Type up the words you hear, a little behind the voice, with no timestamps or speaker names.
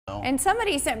And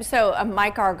somebody sent,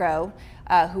 Mike Argo,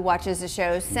 who watches the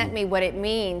show, sent me what it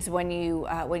means when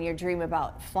you dream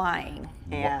about flying.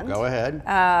 And Go ahead.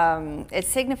 It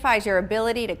signifies your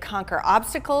ability to conquer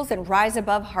obstacles and rise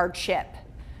above hardship.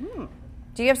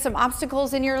 Do you have some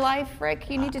obstacles in your life, Rick,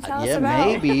 you need to tell us about? Yeah,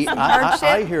 maybe. Some I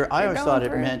hardship always thought it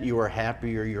through? meant you were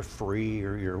happy or you're free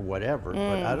or you're whatever,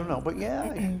 but I don't know. But yeah,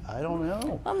 I don't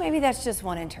know. Well, maybe that's just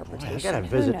one I interpretation. gotta Who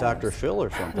visit knows? Dr. Phil or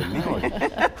something.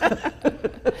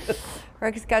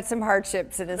 Rick's got some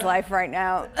hardships in his life right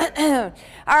now.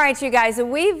 All right, you guys,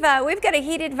 we've got a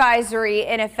heat advisory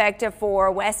in effect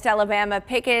for West Alabama,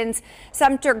 Pickens,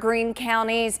 Sumter, Greene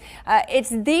counties. It's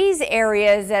these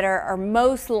areas that are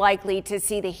most likely to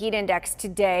see the heat index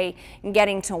today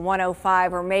getting to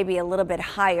 105 or maybe a little bit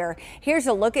higher. Here's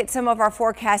a look at some of our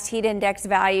forecast heat index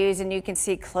values, and you can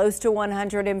see close to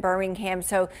 100 in Birmingham.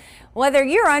 So whether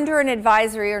you're under an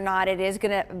advisory or not, it is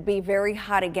going to be very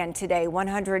hot again today.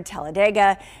 100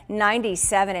 Talladega,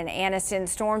 97 in Anniston.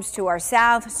 Storms to our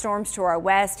south, storms to our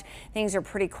west. Things are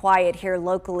pretty quiet here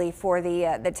locally for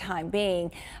the time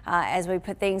being as we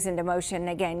put things into motion.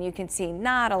 Again, you can see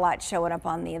not a lot showing up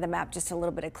on the map, just a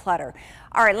little bit of clutter.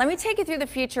 All right, let me take you through the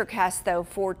futurecast though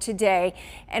for today,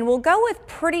 and we'll go with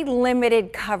pretty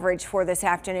limited coverage for this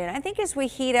afternoon. I think as we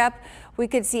heat up, we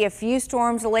could see a few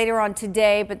storms later on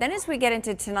today, but then as we get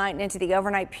into tonight and into the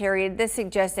overnight period, this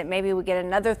suggests that maybe we get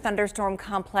another thunderstorm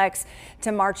complex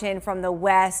to march in from the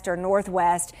west or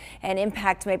northwest and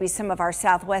impact maybe some of our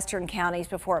southwestern counties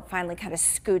before it finally kind of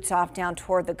scoots off down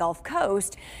toward the Gulf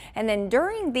Coast. And then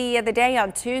during the day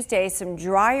on Tuesday, some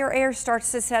drier air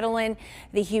starts to settle in.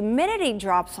 The humidity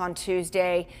drops on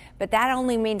Tuesday, but that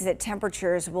only means that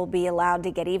temperatures will be allowed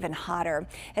to get even hotter.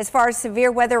 As far as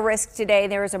severe weather risk today,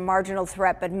 there is a marginal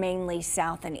threat, but mainly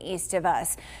south and east of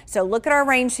us. So look at our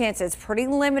rain chances, pretty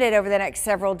limited over the next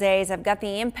several days. I've got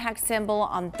the impact symbol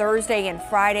on Thursday and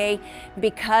Friday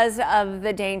because of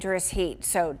the dangerous heat.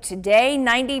 So today,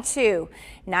 92,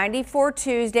 94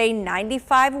 Tuesday,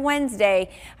 95 Wednesday.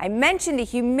 I mentioned the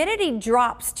humidity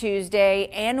drops Tuesday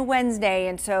and Wednesday,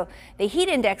 and so the heat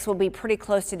index will be pretty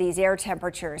close to these air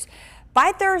temperatures.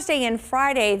 By Thursday and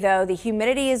Friday, though, the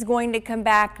humidity is going to come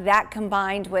back. That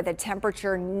combined with a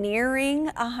temperature nearing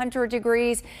 100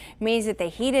 degrees means that the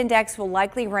heat index will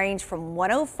likely range from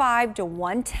 105 to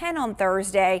 110 on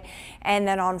Thursday. And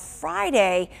then on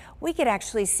Friday, we could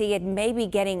actually see it maybe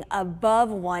getting above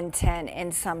 110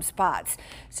 in some spots.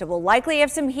 So we'll likely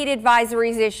have some heat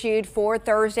advisories issued for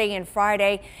Thursday and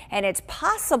Friday, and it's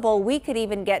possible we could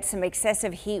even get some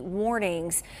excessive heat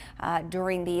warnings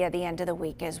during the end of the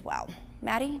week as well.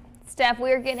 Maddie? Steph,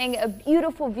 we're getting a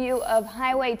beautiful view of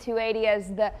Highway 280 as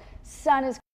the sun is